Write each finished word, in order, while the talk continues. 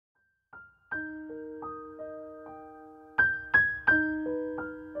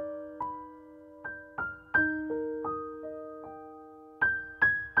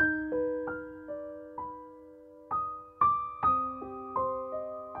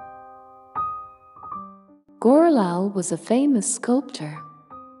Gorlal was a famous sculptor.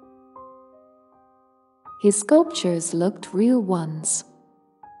 His sculptures looked real ones.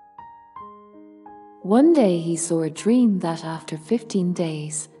 One day he saw a dream that after 15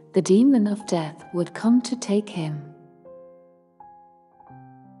 days, the demon of death would come to take him.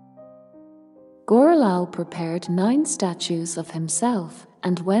 Gorlal prepared 9 statues of himself,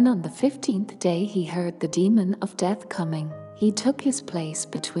 and when on the 15th day he heard the demon of death coming, he took his place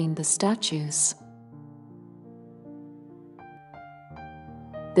between the statues.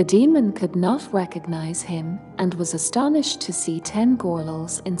 The demon could not recognize him and was astonished to see 10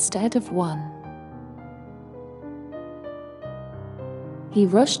 Gorlals instead of 1. He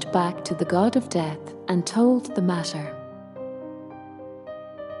rushed back to the god of death and told the matter.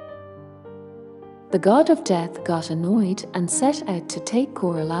 The god of death got annoyed and set out to take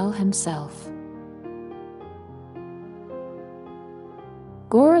Gorlal himself.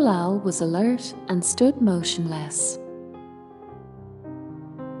 Gorlal was alert and stood motionless.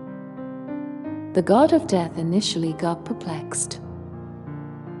 The god of death initially got perplexed,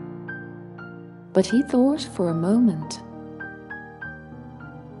 but he thought for a moment.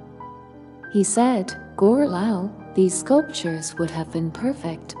 He said, "Gorlal, these sculptures would have been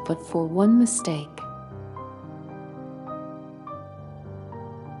perfect but for one mistake."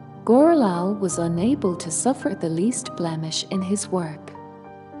 Gorlal was unable to suffer the least blemish in his work.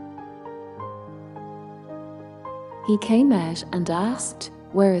 He came out and asked,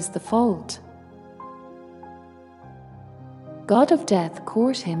 "Where is the fault?" God of Death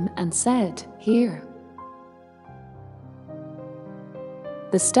caught him and said, "Here."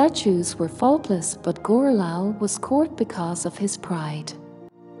 The statues were faultless, but Gorlal was caught because of his pride.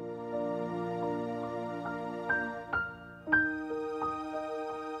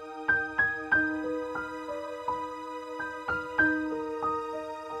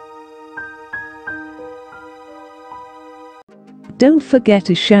 Don't forget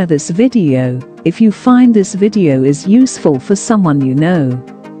to share this video if you find this video is useful for someone you know.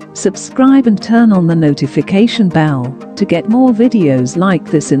 Subscribe and turn on the notification bell to get more videos like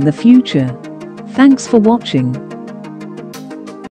this in the future. Thanks for watching.